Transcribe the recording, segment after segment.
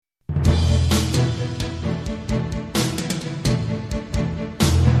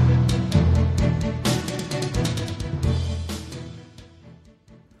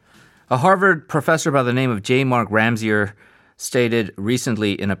A Harvard professor by the name of J. Mark Ramseyer stated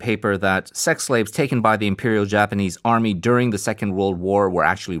recently in a paper that sex slaves taken by the Imperial Japanese Army during the Second World War were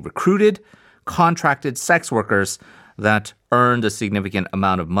actually recruited, contracted sex workers that earned a significant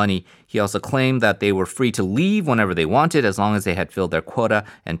amount of money. He also claimed that they were free to leave whenever they wanted as long as they had filled their quota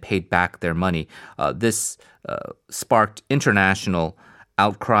and paid back their money. This sparked international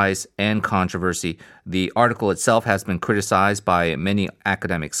outcries and controversy. The article itself has been criticized by many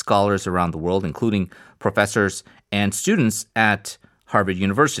academic scholars around the world, including professors and students at Harvard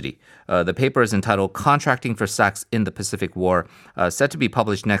University. The paper is entitled Contracting for Sex in the Pacific War, set to be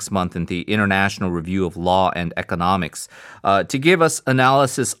published next month in the International Review of Law and Economics. To give us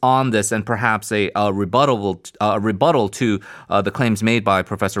analysis on this and perhaps a rebuttal to the claims made by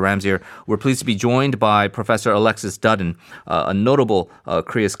Professor Ramseyer, we're pleased to be joined by Professor Alexis Dudden, a notable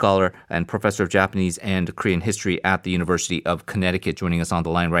Korea scholar and professor of Japanese and Korean history at the University of Connecticut, joining us on the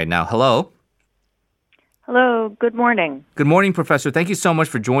line right now. Hello. Hello, good morning. Good morning, Professor. Thank you so much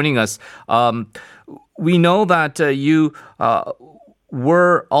for joining us. We know that you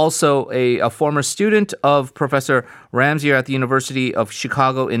were also a former student of Professor Ramseyer at the University of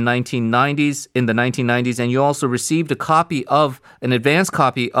Chicago in the 1990s, and you also received an advanced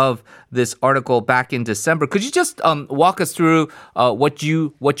copy of this article back in December. Could you just walk us through what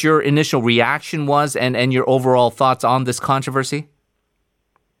your initial reaction was and your overall thoughts on this controversy?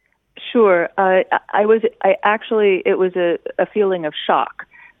 Sure. It was a feeling of shock,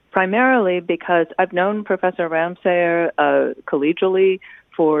 primarily because I've known Professor Ramseyer collegially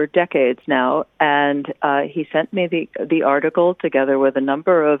for decades now, and he sent me the article together with a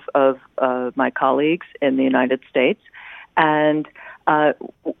number of my colleagues in the United States. And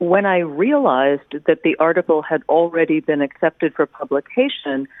when I realized that the article had already been accepted for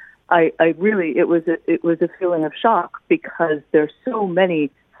publication, it was a feeling of shock because there's so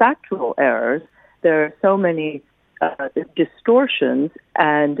many factual errors, there are so many distortions,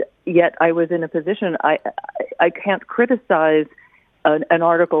 and yet I was in a position I can't criticize an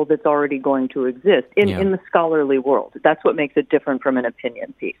article that's already going to exist in the scholarly world. That's what makes it different from an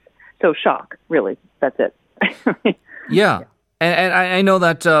opinion piece. So shock, really, that's it. Yeah. And I know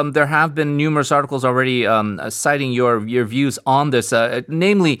that there have been numerous articles already citing your views on this,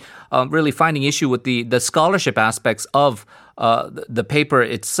 namely really finding issue with the scholarship aspects of the paper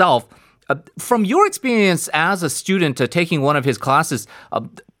itself. From your experience as a student taking one of his classes,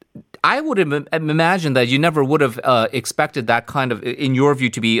 I would imagine that you never would have expected that kind of, in your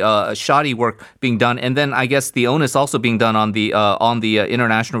view, to be shoddy work being done, and then I guess the onus also being done on the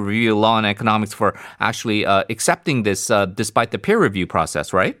International Review of Law and Economics for actually accepting this, despite the peer review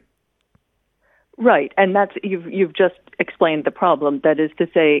process, right? Right, and that's you've just explained the problem. That is to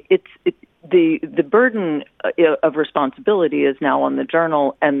say, the burden of responsibility is now on the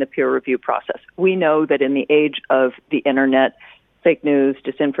journal and the peer review process. We know that in the age of the internet, fake news,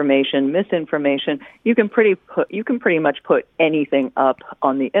 disinformation, misinformation, you can pretty much put anything up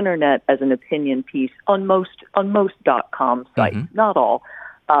on the internet as an opinion piece on most .com sites, not all,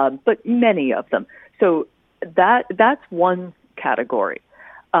 but many of them. So that's one category.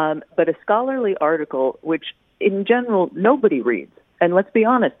 But a scholarly article, which in general nobody reads, and let's be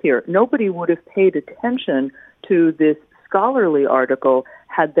honest here, nobody would have paid attention to this scholarly article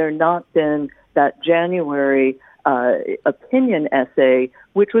had there not been that January opinion essay,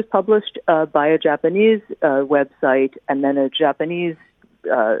 which was published by a Japanese website, and then a Japanese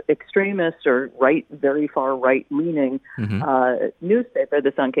extremist or very far right-leaning newspaper,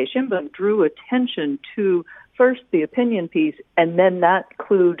 the Sankei Shimbun, drew attention to first the opinion piece, and then that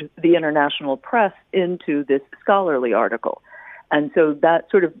clued the international press into this scholarly article. And so that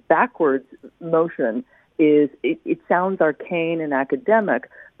sort of backwards motion it sounds arcane and academic,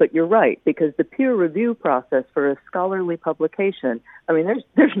 but you're right, because the peer review process for a scholarly publication, I mean,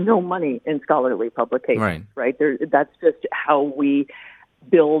 there's no money in scholarly publications, right? That's just how we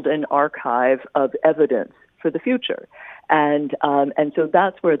build an archive of evidence for the future. And so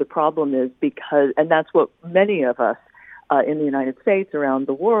that's where the problem is, and that's what many of us in the United States, around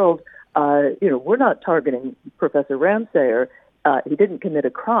the world, we're not targeting Professor Ramseyer. He didn't commit a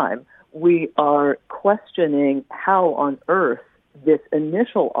crime. We are questioning how on earth this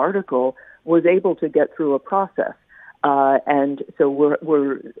initial article was able to get through a process. And so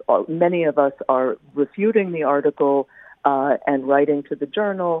many of us are refuting the article and writing to the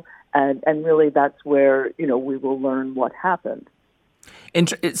journal, and really that's where, we will learn what happened.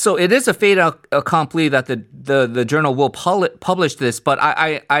 So it is a fait accompli that the journal will publish this, but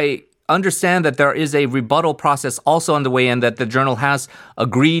I understand that there is a rebuttal process also on the way, and that the journal has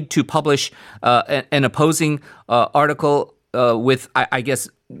agreed to publish an opposing article with, I guess,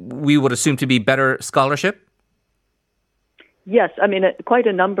 we would assume to be better scholarship? Yes, I mean, quite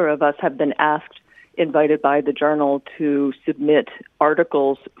a number of us have been invited by the journal to submit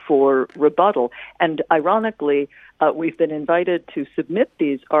articles for rebuttal. And ironically, we've been invited to submit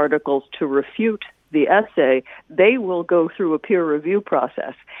these articles to refute the essay. They will go through a peer review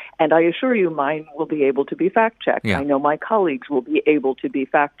process. And I assure you, mine will be able to be fact-checked. Yeah. I know my colleagues will be able to be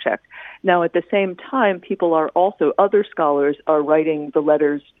fact-checked. Now, at the same time, other scholars are writing the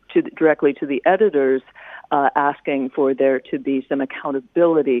letters directly to the editors, asking for there to be some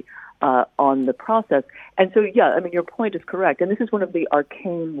accountability on the process. And so, yeah, I mean, your point is correct. And this is one of the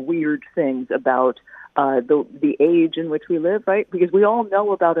arcane, weird things about the age in which we live, right? Because we all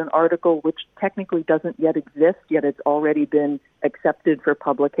know about an article which technically doesn't yet exist, yet it's already been accepted for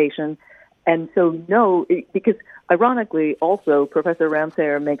publication. And so, because ironically, also, Professor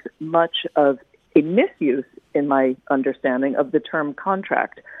Ramseyer makes much of a misuse, in my understanding, of the term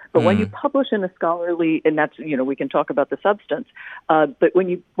contract. But when you publish in a scholarly, and that's, we can talk about the substance, but when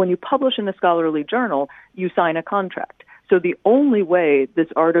you publish in a scholarly journal, you sign a contract. So the only way this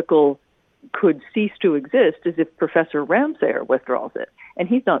article could cease to exist is if Professor Ramseyer withdraws it. And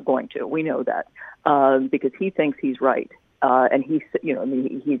he's not going to. We know that, because he thinks he's right. And he's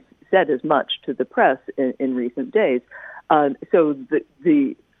said as much to the press in recent days. So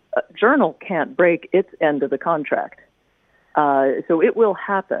the journal can't break its end of the contract. So it will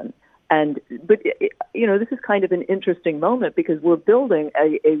happen. But this is kind of an interesting moment because we're building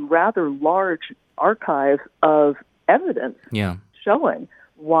a rather large archive of evidence showing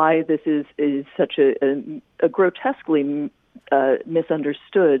why this is such a grotesquely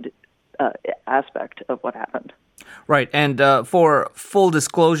misunderstood aspect of what happened. Right. And for full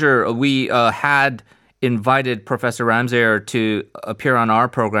disclosure, we had invited Professor Ramseyer to appear on our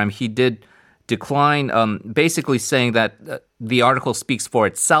program. He did decline, basically saying that the article speaks for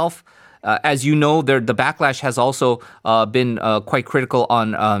itself. As you know, the backlash has also been quite critical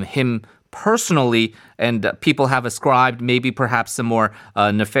on him personally, and people have ascribed maybe perhaps some more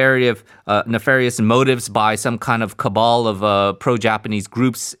nefarious motives by some kind of cabal of pro-Japanese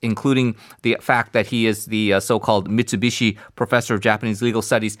groups, including the fact that he is the so-called Mitsubishi Professor of Japanese Legal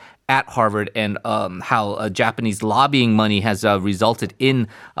Studies at Harvard, and how Japanese lobbying money has resulted in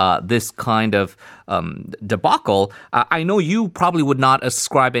this kind of debacle. I know you probably would not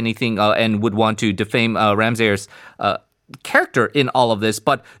ascribe anything and would want to defame Ramseyer's character in all of this,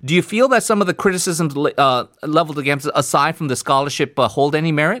 but do you feel that some of the criticisms leveled against it, aside from the scholarship, hold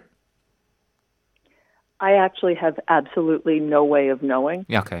any merit? I actually have absolutely no way of knowing.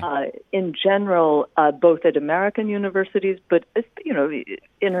 Okay. In general, both at American universities, but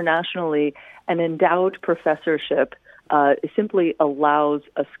internationally, an endowed professorship simply allows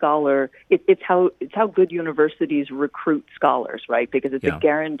a scholar. It's how good universities recruit scholars, right? Because it's a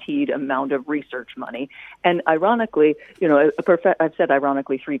guaranteed amount of research money. And ironically, I've said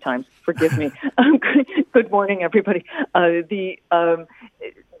ironically 3 times. Forgive me. Good morning, everybody. The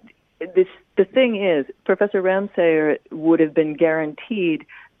thing is, Professor Ramseyer would have been guaranteed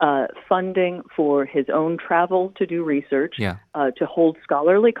funding for his own travel to do research, to hold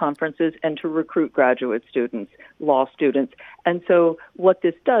scholarly conferences, and to recruit graduate students, law students. And so what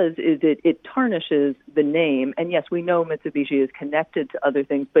this does is it tarnishes the name. And yes, we know Mitsubishi is connected to other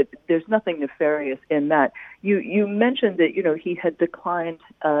things, but there's nothing nefarious in that. You mentioned that, he had declined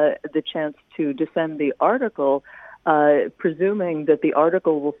the chance to defend the article, presuming that the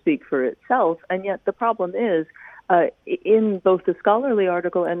article will speak for itself. And yet the problem is, in both the scholarly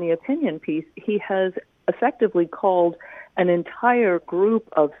article and the opinion piece, he has effectively called an entire group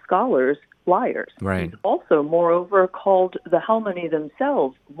of scholars liars. Right. He's also, moreover, called the Halmani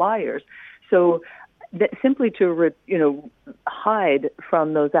themselves liars. So simply to hide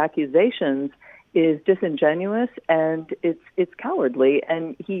from those accusations is disingenuous, and it's cowardly.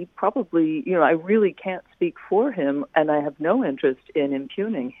 And he probably, I really can't speak for him, and I have no interest in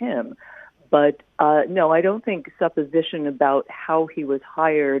impugning him. But no, I don't think supposition about how he was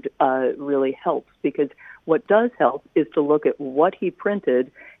hired really helps, because what does help is to look at what he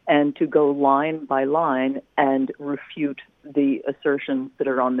printed and to go line by line and refute the assertions that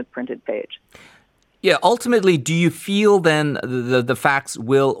are on the printed page. Yeah, ultimately, do you feel then the facts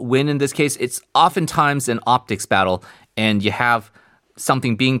will win in this case? It's oftentimes an optics battle, and you have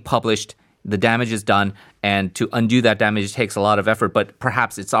something being published, the damage is done, and to undo that damage takes a lot of effort, but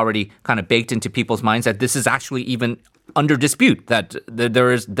perhaps it's already kind of baked into people's minds that this is actually even under dispute, that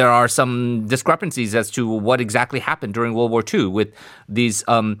there are some discrepancies as to what exactly happened during World War II with these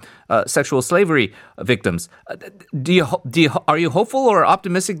sexual slavery victims. Are you hopeful or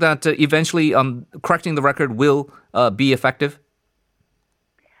optimistic that eventually correcting the record will be effective?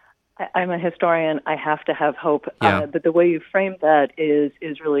 I'm a historian. I have to have hope. Yeah. But the way you framed that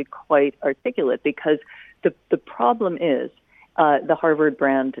is really quite articulate, because the problem is the Harvard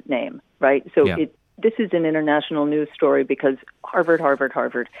brand name, right? So this is an international news story because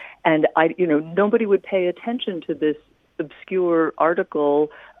Harvard, and nobody would pay attention to this obscure article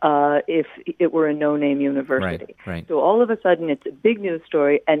if it were a no-name university. Right. So all of a sudden, it's a big news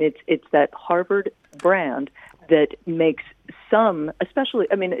story, and it's that Harvard brand that makes some, especially,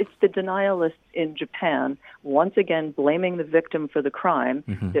 it's the denialists in Japan, once again blaming the victim for the crime,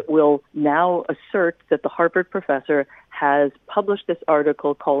 that will now assert that the Harvard professor has published this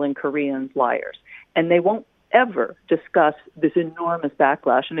article calling Koreans liars. And they won't ever discuss this enormous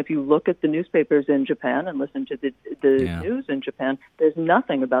backlash. And if you look at the newspapers in Japan and listen to the news in Japan, there's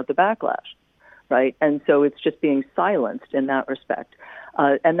nothing about the backlash, right? And so it's just being silenced in that respect.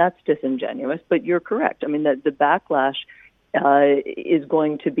 And that's disingenuous, but you're correct. The backlash is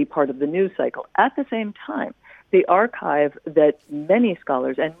going to be part of the news cycle. At the same time, the archive that many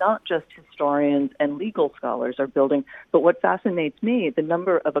scholars, and not just historians and legal scholars, are building, but what fascinates me, the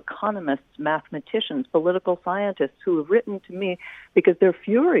number of economists, mathematicians, political scientists who have written to me because they're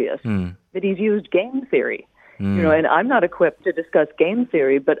furious that he's used game theory. And I'm not equipped to discuss game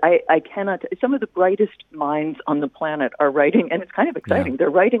theory, but I cannot. Some of the brightest minds on the planet are writing, and it's kind of exciting. Yeah. They're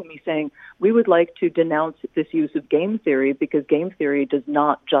writing me saying, we would like to denounce this use of game theory because game theory does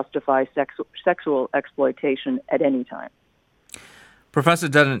not justify sexual exploitation at any time. Professor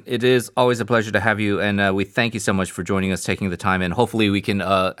Dudden, it is always a pleasure to have you, and we thank you so much for joining us, taking the time, and hopefully we can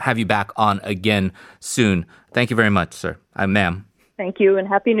have you back on again soon. Thank you very much, sir. Ma'am. Thank you, and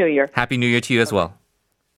Happy New Year. Happy New Year to you as well.